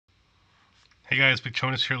Hey guys, Big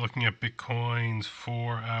Jonas here looking at Bitcoin's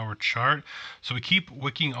 4-hour chart. So we keep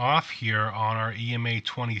wicking off here on our EMA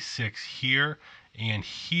 26 here and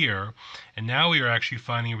here. And now we are actually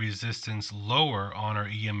finding resistance lower on our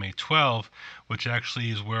EMA 12, which actually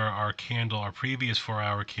is where our candle, our previous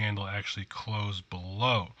 4-hour candle actually closed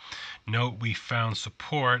below. Note we found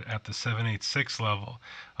support at the 786 level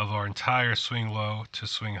of our entire swing low to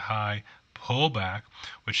swing high pullback,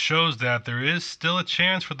 which shows that there is still a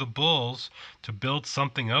chance for the bulls to build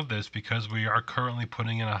something of this because we are currently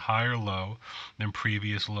putting in a higher low than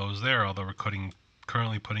previous lows there, although we're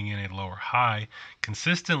currently putting in a lower high,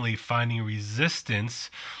 consistently finding resistance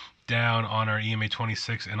down on our EMA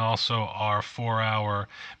 26 and also our 4-hour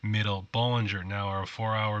middle Bollinger. Now our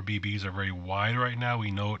 4-hour BBs are very wide right now. We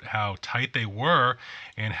note how tight they were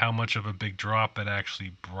and how much of a big drop that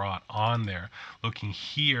actually brought on there. Looking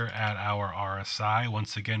here at our RSI,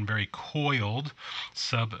 once again very coiled,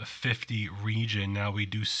 sub 50 region. Now we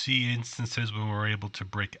do see instances when we're able to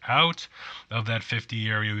break out of that 50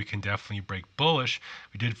 area, we can definitely break bullish.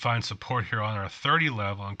 We did find support here on our 30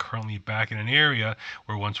 level. I'm currently back in an area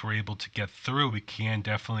where once we're able to get through, we can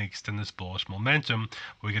definitely extend this bullish momentum.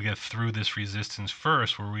 We gotta get through this resistance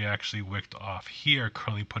first, where we actually wicked off here,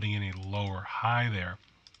 currently putting in a lower high there.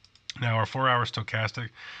 Now our 4-hour stochastic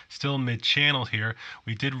still mid-channel here.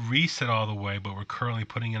 We did reset all the way, but we're currently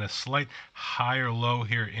putting in a slight higher low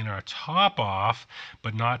here in our top off,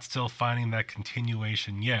 but not still finding that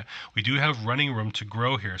continuation yet. We do have running room to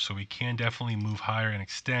grow here, so we can definitely move higher and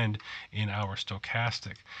extend in our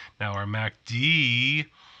stochastic. Now our MACD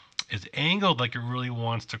is angled like it really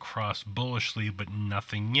wants to cross bullishly, but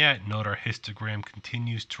nothing yet. Note our histogram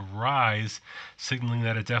continues to rise, signaling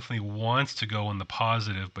that it definitely wants to go in the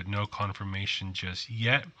positive, but no confirmation just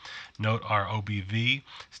yet. Note our OBV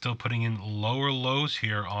still putting in lower lows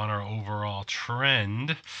here on our overall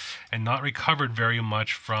trend and not recovered very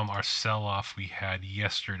much from our sell-off we had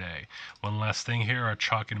yesterday. One last thing here, our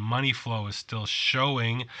chalk and money flow is still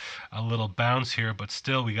showing a little bounce here, but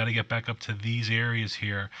still we got to get back up to these areas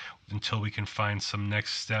here until we can find some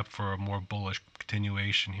next step for a more bullish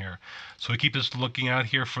continuation here. So we keep just looking out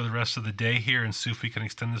here for the rest of the day here and see if we can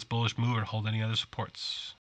extend this bullish move and hold any other supports.